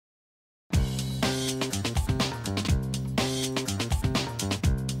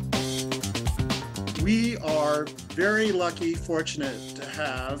We are very lucky, fortunate to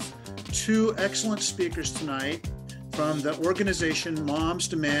have two excellent speakers tonight from the organization Moms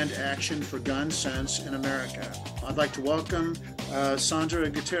Demand Action for Gun Sense in America. I'd like to welcome Sandra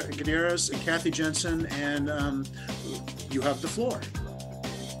Guterrez and Kathy Jensen, and you have the floor.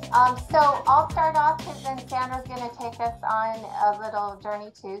 So I'll start off because then Sandra's going to take us on a little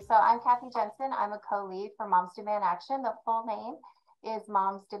journey too. So I'm Kathy Jensen. I'm a co-lead for Moms Demand Action. The full name is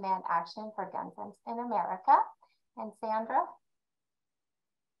Moms Demand Action for Gun Sense in America. And Sandra?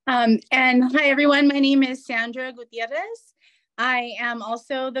 And hi, everyone. My name is Sandra Guterrez. I am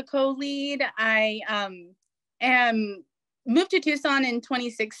also the co-lead. I am moved to Tucson in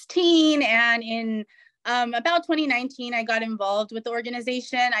 2016, and in about 2019, I got involved with the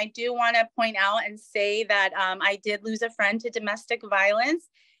organization. I do want to point out and say that I did lose a friend to domestic violence,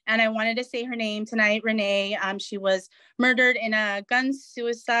 and I wanted to say her name tonight, Renee. She was murdered in a gun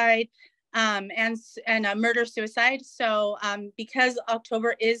suicide and a murder-suicide. So because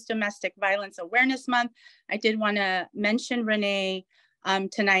October is Domestic Violence Awareness Month, I did want to mention Renee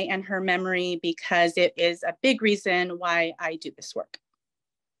tonight and her memory because it is a big reason why I do this work.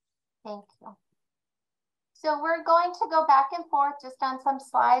 Thank you. So we're going to go back and forth just on some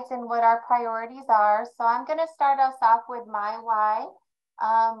slides and what our priorities are. So I'm going to start us off with my why,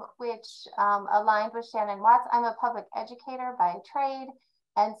 which aligned with Shannon Watts. I'm a public educator by trade.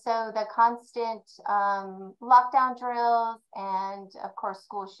 And so the constant lockdown drills and of course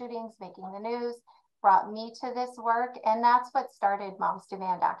school shootings making the news brought me to this work. And that's what started Moms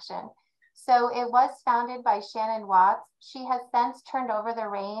Demand Action. So it was founded by Shannon Watts. She has since turned over the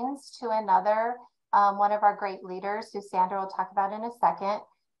reins to another, one of our great leaders who Sandra will talk about in a second.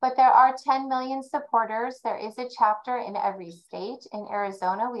 But there are 10 million supporters. There is a chapter in every state. In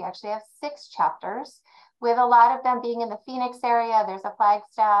Arizona, we actually have 6 chapters, with a lot of them being in the Phoenix area. There's a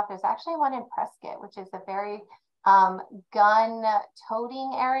Flagstaff. There's actually one in Prescott, which is a very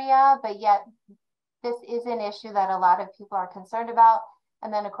gun-toting area, but yet this is an issue that a lot of people are concerned about.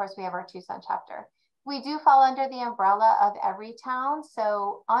 And then, of course, we have our Tucson chapter. We do fall under the umbrella of Everytown.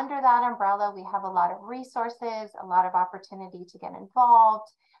 So under that umbrella, we have a lot of resources, a lot of opportunity to get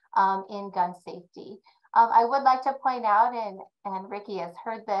involved in gun safety. I would like to point out, and Ricky has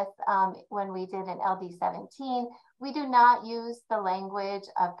heard this when we did an LD18, we do not use the language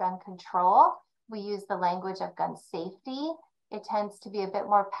of gun control. We use the language of gun safety. It tends to be a bit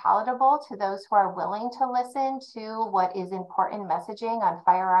more palatable to those who are willing to listen to what is important messaging on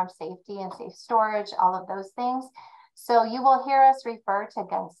firearm safety and safe storage, all of those things. So you will hear us refer to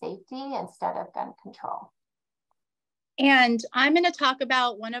gun safety instead of gun control. And I'm going to talk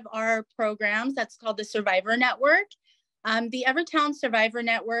about one of our programs that's called the Survivor Network. The Everytown Survivor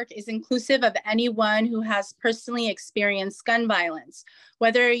Network is inclusive of anyone who has personally experienced gun violence,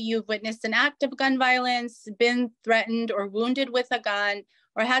 whether you've witnessed an act of gun violence, been threatened or wounded with a gun,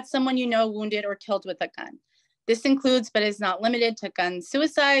 or had someone you know wounded or killed with a gun. This includes, but is not limited to, gun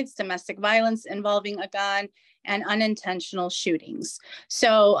suicides, domestic violence involving a gun, and unintentional shootings.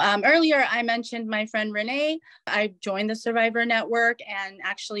 So earlier I mentioned my friend Renee. I joined the Survivor Network and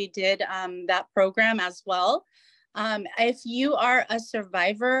actually did that program as well. If you are a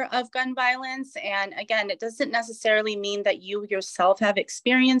survivor of gun violence, and again, it doesn't necessarily mean that you yourself have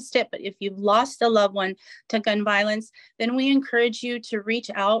experienced it, but if you've lost a loved one to gun violence, then we encourage you to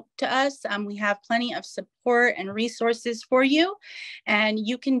reach out to us. We have plenty of support and resources for you. And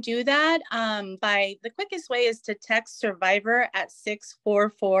you can do that by, the quickest way is to text survivor at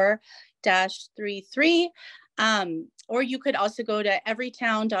 644-33. Or you could also go to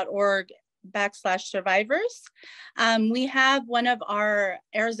everytown.org/survivors. We have one of our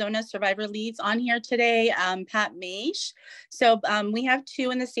Arizona survivor leads on here today, Pat Maish. So we have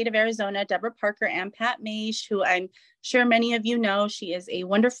 2 in the state of Arizona, Deborah Parker and Pat Maish, who I'm sure many of you know. She is a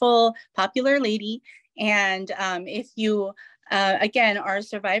wonderful, popular lady. And if you, again, are a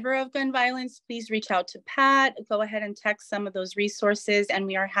survivor of gun violence, please reach out to Pat. Go ahead and text some of those resources, and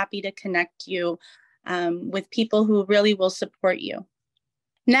we are happy to connect you with people who really will support you.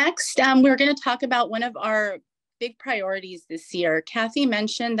 Next, we're going to talk about one of our big priorities this year. Kathy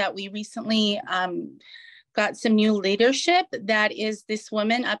mentioned that we recently got some new leadership. That is this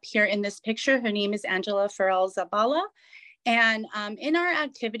woman up here in this picture. Her name is Angela Farrell Zabala. And in our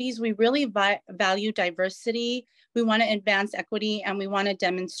activities, we really value diversity. We want to advance equity, and we want to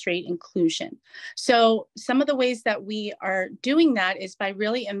demonstrate inclusion. So some of the ways that we are doing that is by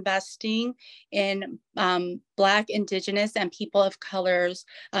really investing in Black, Indigenous, and people of color's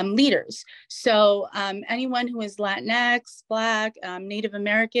leaders. So anyone who is Latinx, Black, Native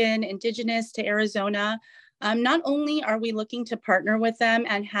American, Indigenous to Arizona, not only are we looking to partner with them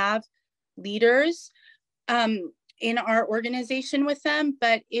and have leaders in our organization with them.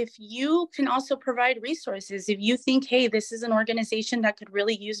 But if you can also provide resources, if you think, hey, this is an organization that could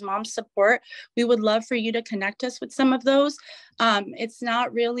really use mom support, we would love for you to connect us with some of those. It's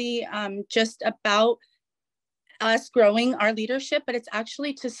not really just about us growing our leadership, but it's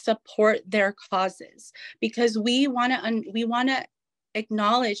actually to support their causes, because we want to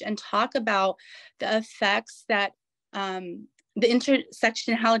acknowledge and talk about the effects that the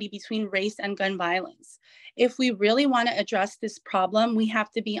intersectionality between race and gun violence. If we really want to address this problem, we have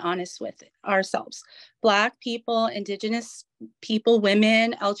to be honest with it ourselves. Black people, Indigenous people,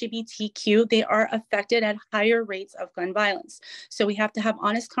 women, LGBTQ, they are affected at higher rates of gun violence. So we have to have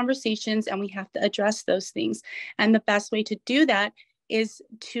honest conversations and we have to address those things. And the best way to do that is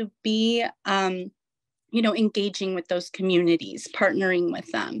to be, engaging with those communities, partnering with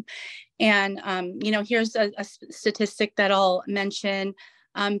them. And, here's a statistic that I'll mention.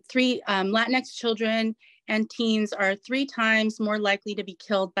 Latinx children and teens are 3 times more likely to be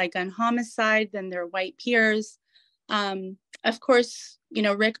killed by gun homicide than their white peers. Of course,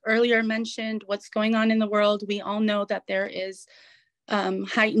 Rick earlier mentioned what's going on in the world. We all know that there is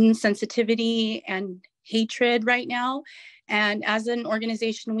heightened sensitivity and hatred right now. And as an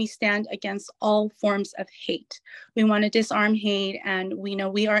organization, we stand against all forms of hate. We want to disarm hate, and we know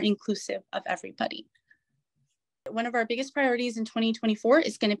we are inclusive of everybody. One of our biggest priorities in 2024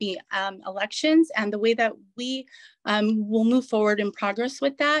 is going to be elections, and the way that we will move forward in progress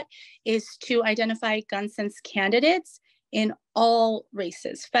with that is to identify gun sense candidates in all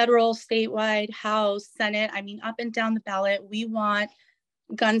races, federal, statewide, House, Senate, up and down the ballot. We want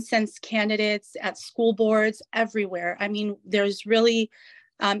gun sense candidates at school boards everywhere. There's really,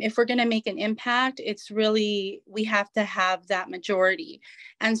 if we're going to make an impact, we have to have that majority.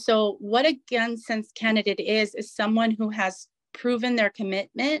 And so what a gun sense candidate is someone who has proven their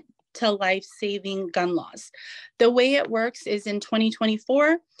commitment to life-saving gun laws. The way it works is in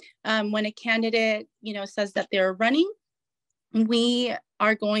 2024, when a candidate, says that they're running, we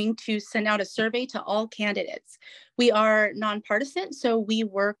are going to send out a survey to all candidates. We are nonpartisan, so we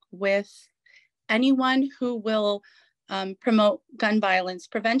work with anyone who will promote gun violence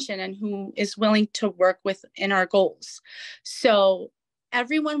prevention and who is willing to work within our goals. So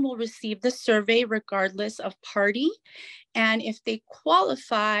everyone will receive the survey regardless of party. And if they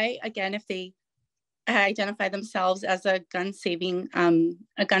qualify, again, if they identify themselves as a gun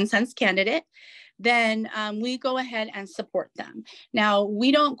sense candidate, then we go ahead and support them. Now,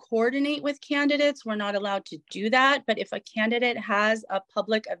 we don't coordinate with candidates. We're not allowed to do that. But if a candidate has a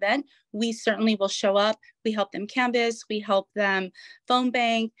public event, we certainly will show up. We help them canvass. We help them phone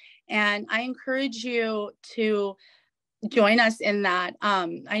bank. And I encourage you to join us in that.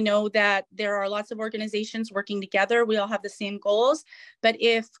 I know that there are lots of organizations working together. We all have the same goals. But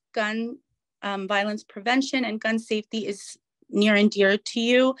if gun violence prevention and gun safety is near and dear to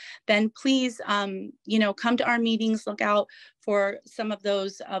you, then please, come to our meetings, look out for some of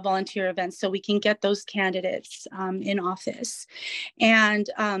those volunteer events so we can get those candidates in office. And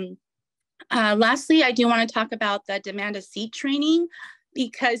lastly, I do want to talk about the Demand a Seat training,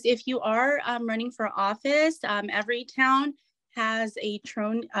 because if you are running for office, every town has a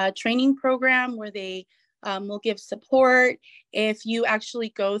training program where they will give support. If you actually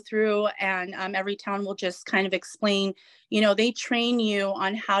go through and every town will just kind of explain, they train you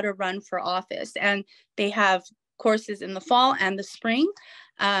on how to run for office, and they have courses in the fall and the spring.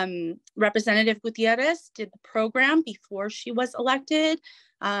 Representative Guterrez did the program before she was elected.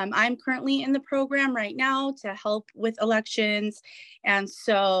 I'm currently in the program right now to help with elections. And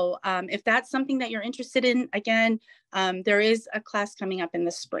so if that's something that you're interested in, again, there is a class coming up in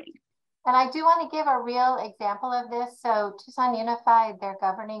the spring. And I do want to give a real example of this. So Tucson Unified, their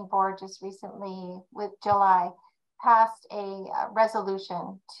governing board just recently, with July, passed a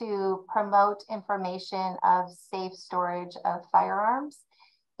resolution to promote information of safe storage of firearms.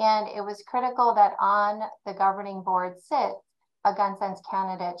 And it was critical that on the governing board sits a gun sense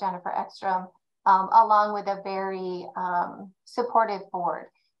candidate, Jennifer Ekstrom, along with a very supportive board.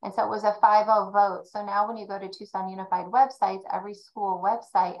 And so it was a 5-0 vote. So now when you go to Tucson Unified websites, every school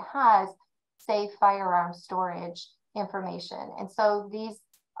website has safe firearm storage information. And so these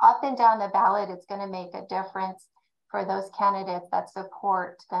up and down the ballot, it's going to make a difference for those candidates that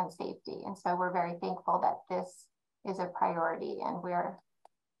support gun safety. And so we're very thankful that this is a priority, and we're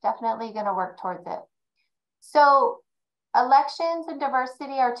definitely going to work towards it. So elections and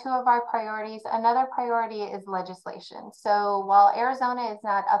diversity are 2 of our priorities. Another priority is legislation. So while Arizona is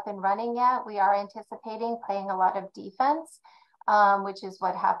not up and running yet, we are anticipating playing a lot of defense, which is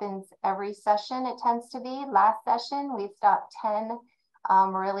what happens every session, it tends to be. Last session, we stopped 10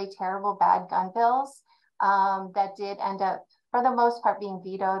 really terrible bad gun bills. that did end up, for the most part, being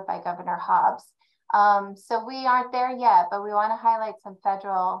vetoed by Governor Hobbs. So we aren't there yet, but we want to highlight some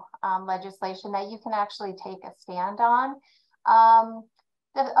federal legislation that you can actually take a stand on.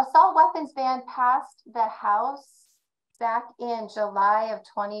 The assault weapons ban passed the House back in July of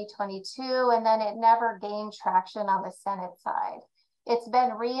 2022, and then it never gained traction on the Senate side. It's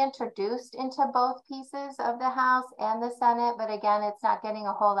been reintroduced into both pieces of the House and the Senate, but again, it's not getting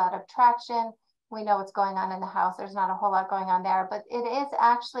a whole lot of traction. We know what's going on in the House. There's not a whole lot going on there, but it is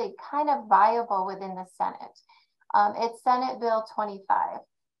actually kind of viable within the Senate. It's Senate Bill 25.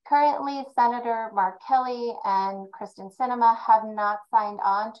 Currently, Senator Mark Kelly and Kristen Sinema have not signed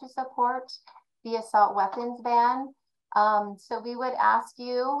on to support the assault weapons ban. So we would ask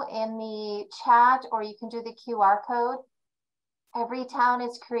you in the chat, or you can do the QR code. Every town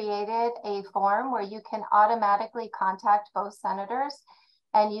has created a form where you can automatically contact both senators,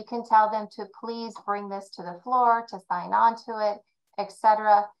 and you can tell them to please bring this to the floor, to sign on to it,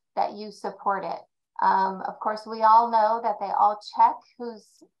 etc., that you support it. Of course, we all know that they all check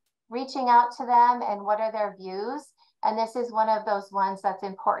who's reaching out to them and what are their views. And this is one of those ones that's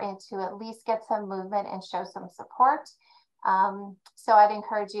important to at least get some movement and show some support. So I'd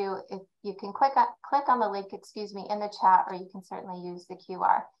encourage you, if you can click on the link, in the chat, or you can certainly use the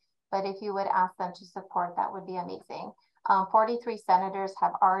QR. But if you would ask them to support, that would be amazing. 43 senators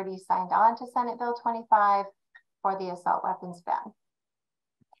have already signed on to Senate Bill 25 for the assault weapons ban.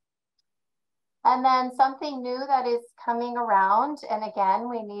 And then something new that is coming around, and again,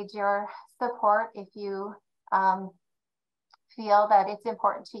 we need your support if you feel that it's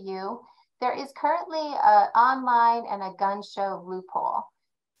important to you. There is currently an online and a gun show loophole.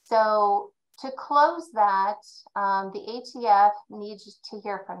 So to close that, the ATF needs to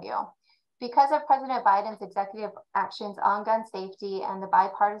hear from you. Because of President Biden's executive actions on gun safety and the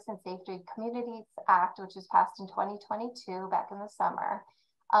Bipartisan Safety Communities Act, which was passed in 2022 back in the summer,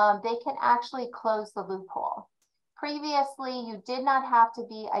 they can actually close the loophole. Previously, you did not have to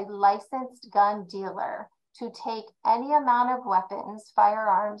be a licensed gun dealer to take any amount of weapons,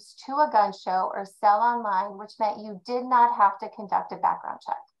 firearms, to a gun show or sell online, which meant you did not have to conduct a background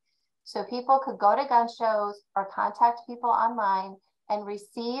check. So people could go to gun shows or contact people online and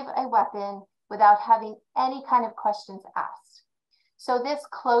receive a weapon without having any kind of questions asked. So this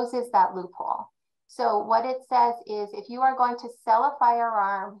closes that loophole. So what it says is, if you are going to sell a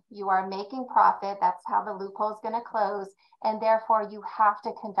firearm, you are making profit. That's how the loophole is going to close. And therefore you have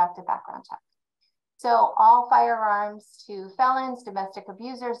to conduct a background check. So all firearms to felons, domestic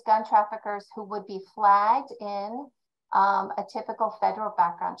abusers, gun traffickers who would be flagged in a typical federal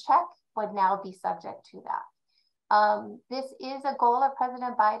background check would now be subject to that. This is a goal of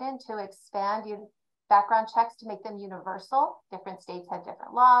President Biden to expand background checks to make them universal. Different states have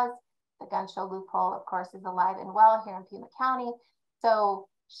different laws. The gun show loophole, of course, is alive and well here in Pima County. So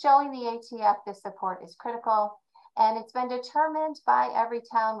showing the ATF this support is critical. And it's been determined by every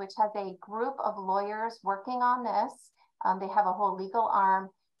town, which has a group of lawyers working on this. They have a whole legal arm,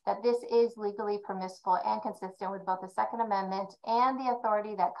 that this is legally permissible and consistent with both the Second Amendment and the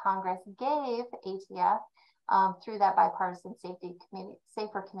authority that Congress gave ATF through that Bipartisan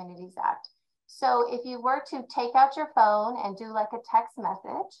Safer Communities Act. So if you were to take out your phone and do like a text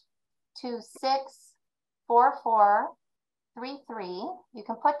message to 64433, you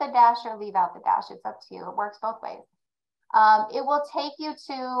can put the dash or leave out the dash. It's up to you. It works both ways. It will take you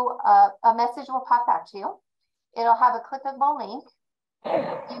to a message will pop back to you. It'll have a clickable link.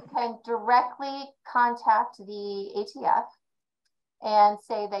 You can directly contact the ATF and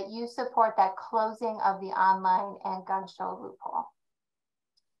say that you support that closing of the online and gun show loophole,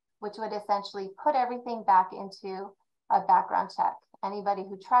 which would essentially put everything back into a background check. Anybody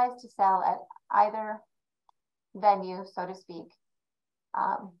who tries to sell at either venue, so to speak,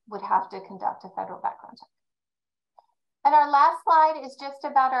 would have to conduct a federal background check. And our last slide is just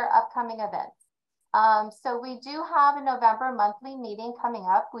about our upcoming events. So we do have a November monthly meeting coming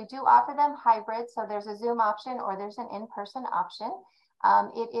up. We do offer them hybrid, so there's a Zoom option or there's an in-person option.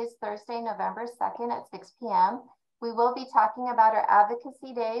 It is Thursday, November 2nd at 6 p.m. We will be talking about our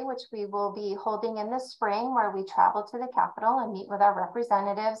Advocacy Day, which we will be holding in the spring, where we travel to the Capitol and meet with our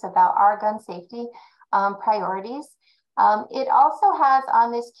representatives about our gun safety priorities. It also has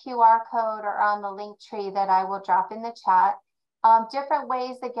on this QR code or on the link tree that I will drop in the chat, different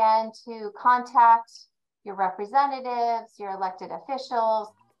ways, again, to contact your representatives, your elected officials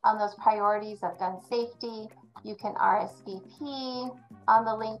on those priorities of gun safety. You can RSVP on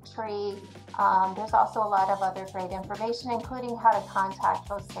the link tree. There's also a lot of other great information, including how to contact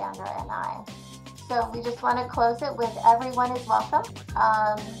both Sandra and I. So we just want to close it with everyone is welcome.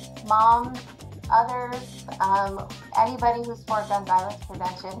 Moms, others, anybody who's for gun violence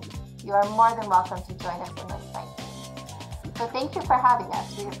prevention, you are more than welcome to join us in this fight. So thank you for having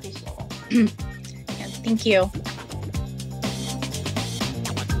us. We appreciate it. Yeah, thank you.